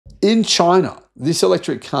In China, this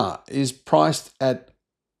electric car is priced at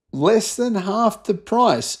less than half the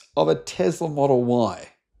price of a Tesla Model Y.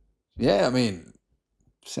 Yeah, I mean,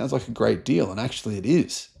 sounds like a great deal, and actually it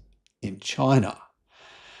is in China.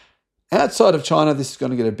 Outside of China, this is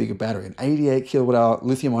going to get a bigger battery, an 88 kilowatt hour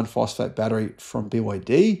lithium iron phosphate battery from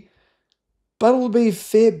BYD, but it will be a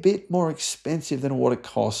fair bit more expensive than what it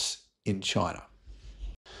costs in China.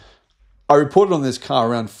 I reported on this car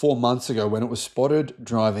around 4 months ago when it was spotted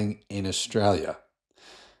driving in Australia.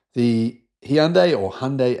 The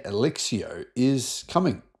Hyundai Electio is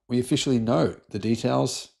coming. We officially know the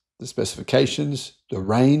details, the specifications, the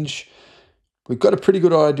range. We've got a pretty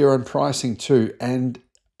good idea on pricing too, and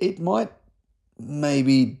it might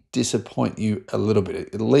maybe disappoint you a little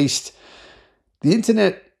bit. At least the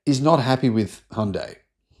internet is not happy with Hyundai.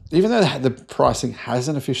 Even though the pricing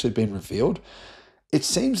hasn't officially been revealed, it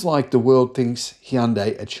seems like the world thinks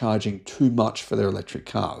Hyundai are charging too much for their electric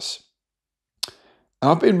cars.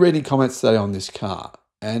 I've been reading comments today on this car,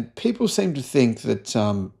 and people seem to think that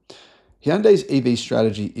Hyundai's EV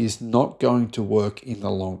strategy is not going to work in the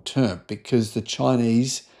long term because the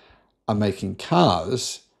Chinese are making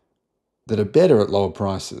cars that are better at lower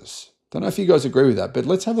prices. Don't know if you guys agree with that, but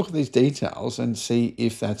let's have a look at these details and see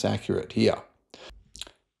if that's accurate here.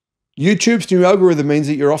 YouTube's new algorithm means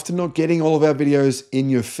that you're often not getting all of our videos in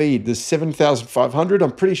your feed. There's 7,500.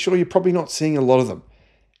 I'm pretty sure you're probably not seeing a lot of them.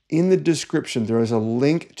 In the description, there is a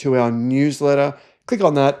link to our newsletter. Click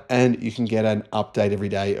on that and you can get an update every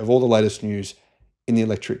day of all the latest news in the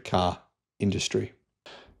electric car industry.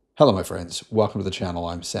 Hello, my friends. Welcome to the channel.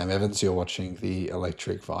 I'm Sam Evans. You're watching the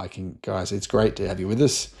Electric Viking. Guys, it's great to have you with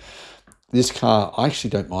us. This car, I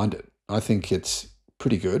actually don't mind it. I think it's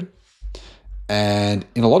pretty good. And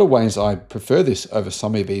in a lot of ways, I prefer this over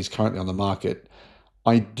some EVs currently on the market.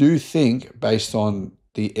 I do think, based on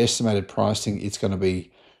the estimated pricing, it's going to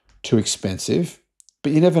be too expensive,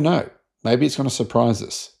 but you never know. Maybe it's going to surprise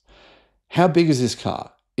us. How big is this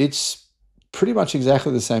car? It's pretty much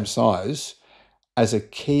exactly the same size as a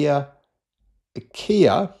Kia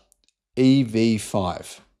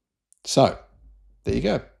EV5. So there you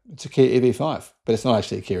go. It's a Kia EV5, but it's not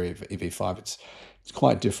actually a Kia EV5. It's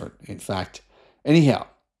quite different, in fact. Anyhow,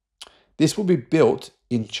 this will be built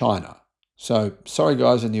in China. So sorry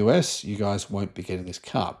guys in the US, you guys won't be getting this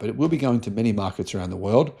car, but it will be going to many markets around the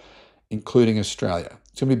world, including Australia.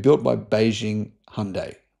 It's going to be built by Beijing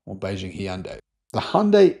Hyundai or Beijing Hyundai. The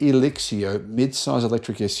Hyundai Electio mid-size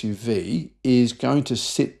electric SUV is going to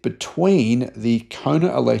sit between the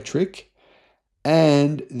Kona Electric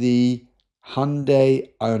and the Hyundai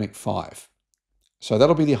Ioniq 5. So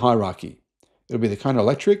that'll be the hierarchy. It'll be the Kona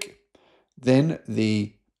Electric, then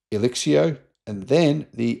the Electio, and then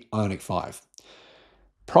the Ioniq 5.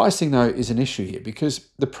 Pricing, though, is an issue here because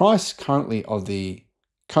the price currently of the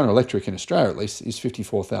Kona Electric in Australia, at least, is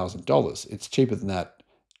 $54,000. It's cheaper than that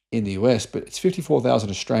in the US, but it's 54,000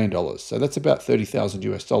 Australian dollars. So that's about 30,000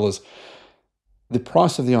 US dollars. The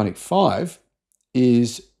price of the Ioniq 5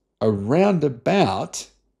 is around about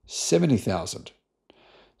 70,000.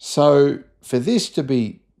 So for this to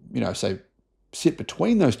be, say, sit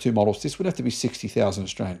between those two models, this would have to be 60,000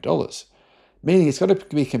 Australian dollars, meaning it's got to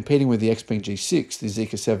be competing with the Xpeng G6, the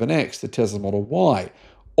Zeekr 7X, the Tesla Model Y.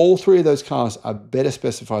 All three of those cars are better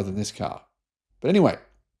specified than this car. But anyway,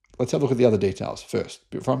 let's have a look at the other details first,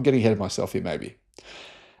 before I'm getting ahead of myself here maybe.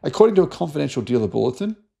 According to a confidential dealer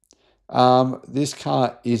bulletin, this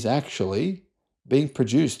car is actually being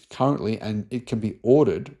produced currently and it can be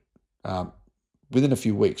ordered within a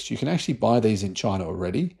few weeks. You can actually buy these in China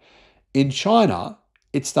already. In China,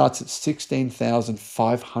 it starts at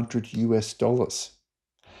 16,500 US dollars.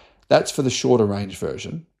 That's for the shorter range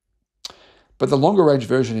version. But the longer range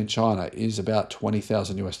version in China is about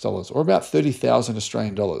 20,000 US dollars or about 30,000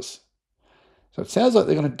 Australian dollars. So it sounds like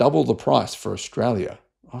they're going to double the price for Australia.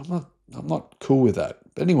 I'm not cool with that.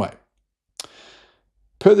 But anyway,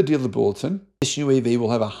 per the dealer bulletin, this new EV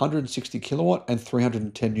will have 160 kilowatt and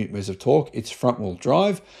 310 newton meters of torque. It's front wheel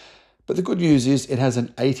drive. But the good news is it has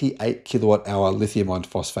an 88 kilowatt hour lithium iron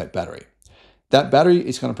phosphate battery. That battery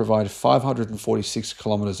is going to provide 546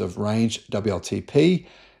 kilometers of range WLTP,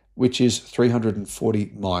 which is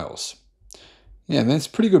 340 miles. Yeah, that's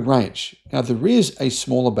pretty good range. Now, there is a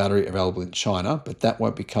smaller battery available in China, but that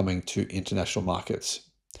won't be coming to international markets.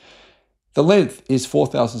 The length is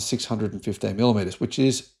 4,615 millimeters, which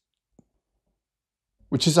is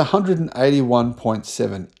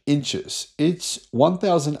 181.7 inches. It's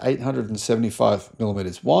 1,875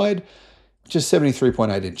 millimeters wide, which is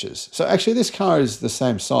 73.8 inches. So actually this car is the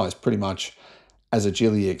same size pretty much as a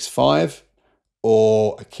Geely X5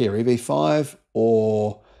 or a Kia EV5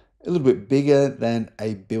 or a little bit bigger than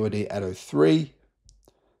a BYD Atto 3.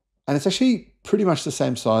 And it's actually pretty much the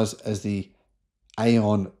same size as the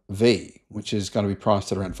AION V, which is going to be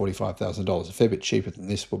priced at around $45,000, a fair bit cheaper than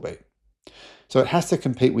this will be. So it has to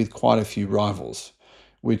compete with quite a few rivals,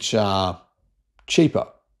 which are cheaper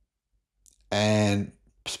and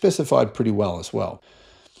specified pretty well as well.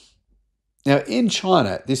 Now in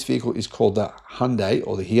China, this vehicle is called the Hyundai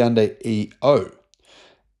or the Hyundai EO,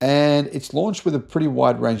 and it's launched with a pretty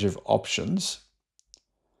wide range of options.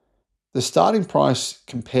 The starting price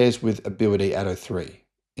compares with a BYD Atto 3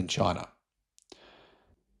 in China.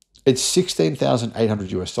 It's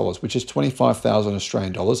 $16,800, which is 25,000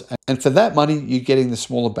 Australian dollars. And for that money, you're getting the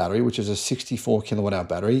smaller battery, which is a 64 kilowatt hour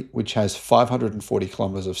battery, which has 540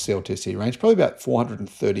 kilometers of CLTC range, probably about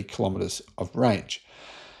 430 kilometers of range.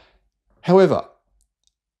 However,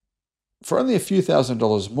 for only a few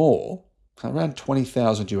 $1,000s more, around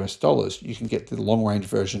 $20,000, you can get the long range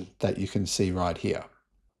version that you can see right here.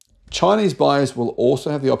 Chinese buyers will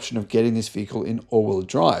also have the option of getting this vehicle in all-wheel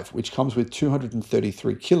drive, which comes with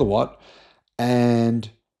 233 kilowatt, and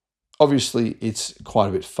obviously it's quite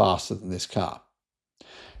a bit faster than this car.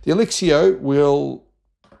 The Elixio will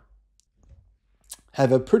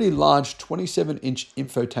have a pretty large 27-inch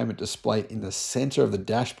infotainment display in the center of the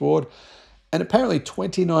dashboard, and apparently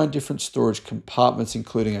 29 different storage compartments,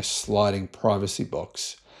 including a sliding privacy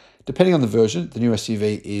box. Depending on the version, the new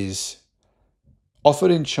SUV is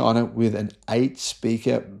offered in China with an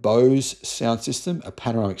 8-speaker Bose sound system, a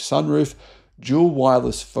panoramic sunroof, dual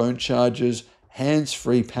wireless phone chargers,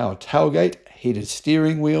 hands-free power tailgate, heated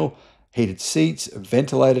steering wheel, heated seats,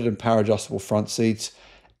 ventilated and power adjustable front seats,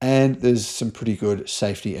 and there's some pretty good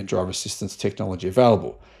safety and driver assistance technology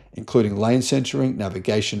available, including lane centering,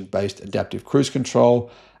 navigation-based adaptive cruise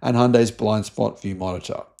control, and Hyundai's blind spot view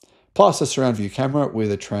monitor, plus a surround view camera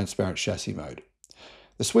with a transparent chassis mode.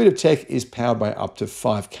 The suite of tech is powered by up to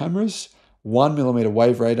 5 cameras, 1mm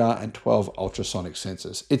wave radar, and 12 ultrasonic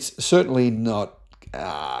sensors. It's certainly not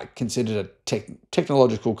considered a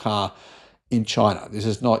technological car in China. This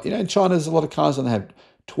is not, in China there's a lot of cars and they have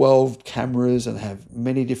 12 cameras and they have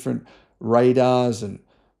many different radars and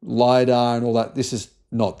LiDAR and all that. This is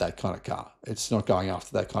not that kind of car. It's not going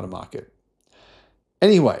after that kind of market.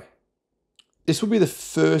 Anyway, this will be the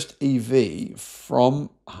first EV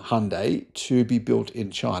from Hyundai to be built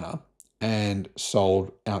in China and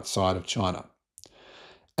sold outside of China.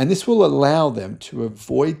 And this will allow them to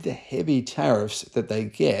avoid the heavy tariffs that they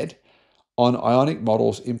get on Ioniq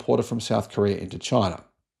models imported from South Korea into China.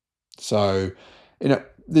 So,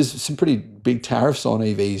 there's some pretty big tariffs on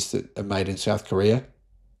EVs that are made in South Korea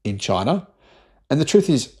in China. And the truth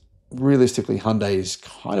is, realistically, Hyundai is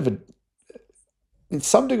kind of in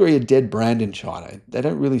some degree, a dead brand in China. They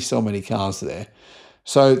don't really sell many cars there.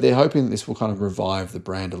 So they're hoping that this will kind of revive the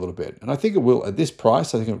brand a little bit. And I think it will. At this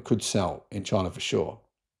price, I think it could sell in China for sure.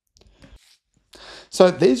 So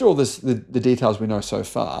these are all the details we know so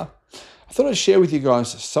far. I thought I'd share with you guys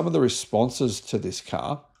some of the responses to this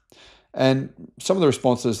car and some of the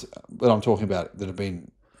responses that I'm talking about that have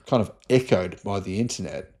been kind of echoed by the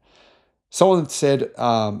internet. Someone said,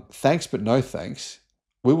 thanks, but no thanks.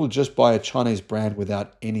 We will just buy a Chinese brand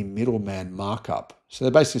without any middleman markup. So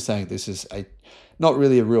they're basically saying this is not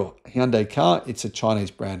really a real Hyundai car. It's a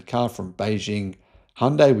Chinese brand car from Beijing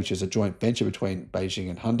Hyundai, which is a joint venture between Beijing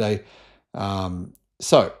and Hyundai.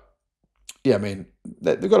 So, yeah, I mean,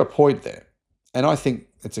 they've got a point there. And I think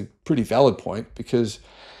it's a pretty valid point because,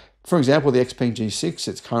 for example, the XPeng G6,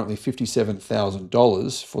 it's currently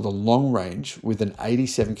 $57,000 for the long range with an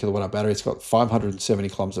 87 kilowatt hour battery. It's got 570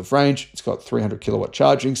 kilometers of range. It's got 300 kilowatt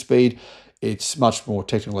charging speed. It's much more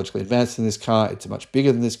technologically advanced than this car. It's much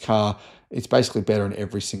bigger than this car. It's basically better in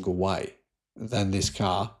every single way than this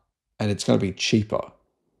car. And it's going to be cheaper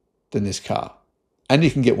than this car. And you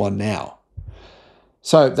can get one now.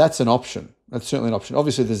 So that's an option. That's certainly an option.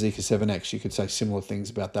 Obviously, the Zeekr 7X, you could say similar things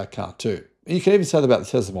about that car too. And you can even say that about the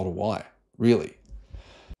Tesla Model Y, really.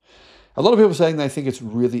 A lot of people are saying they think it's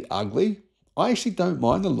really ugly. I actually don't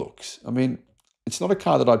mind the looks. I mean, it's not a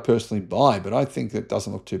car that I'd personally buy, but I think it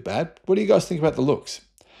doesn't look too bad. What do you guys think about the looks?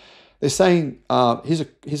 They're saying,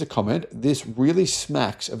 here's a comment, this really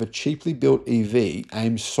smacks of a cheaply built EV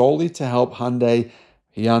aimed solely to help Hyundai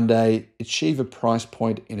achieve a price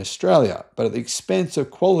point in Australia, but at the expense of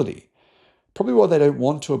quality. Probably why they don't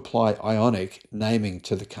want to apply Ioniq naming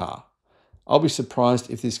to the car. I'll be surprised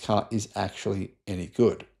if this car is actually any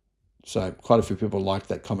good. So quite a few people liked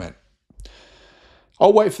that comment.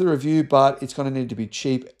 I'll wait for the review, but it's going to need to be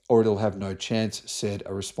cheap or it'll have no chance, said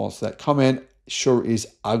a response to that comment. Sure is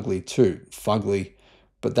ugly too, fugly,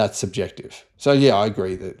 but that's subjective. So yeah, I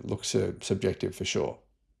agree that it looks subjective for sure.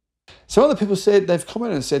 Some other people said, they've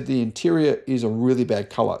commented and said the interior is a really bad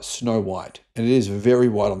color, snow white, and it is very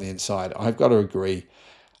white on the inside. I've got to agree.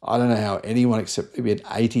 I don't know how anyone except maybe an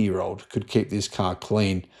 80-year-old could keep this car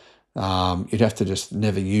clean. You'd have to just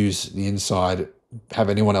never use the inside, have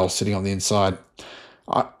anyone else sitting on the inside.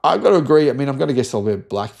 I've got to agree. I mean, I'm going to guess there'll be a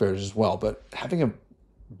black version as well, but having a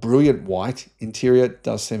brilliant white interior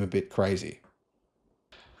does seem a bit crazy.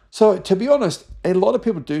 So to be honest, a lot of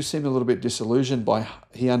people do seem a little bit disillusioned by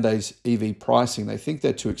Hyundai's EV pricing. They think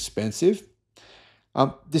they're too expensive.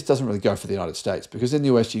 This doesn't really go for the United States because in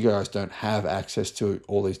the US, you guys don't have access to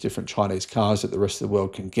all these different Chinese cars that the rest of the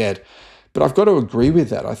world can get. But I've got to agree with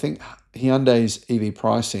that. I think Hyundai's EV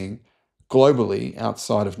pricing globally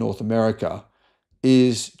outside of North America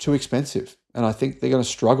is too expensive. And I think they're going to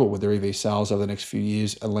struggle with their EV sales over the next few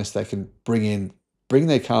years unless they can bring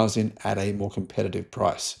their cars in at a more competitive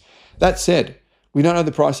price. That said, we don't know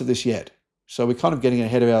the price of this yet. So we're kind of getting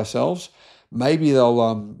ahead of ourselves. Maybe they'll,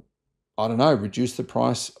 I don't know, reduce the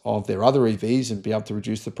price of their other EVs and be able to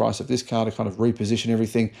reduce the price of this car to kind of reposition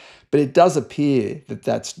everything. But it does appear that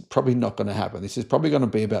that's probably not going to happen. This is probably going to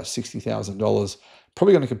be about $60,000,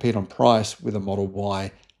 probably going to compete on price with a Model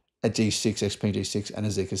Y, a G6, XP G6, and a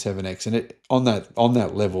Zeekr 7X. And on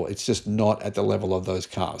that level, it's just not at the level of those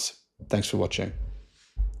cars. Thanks for watching.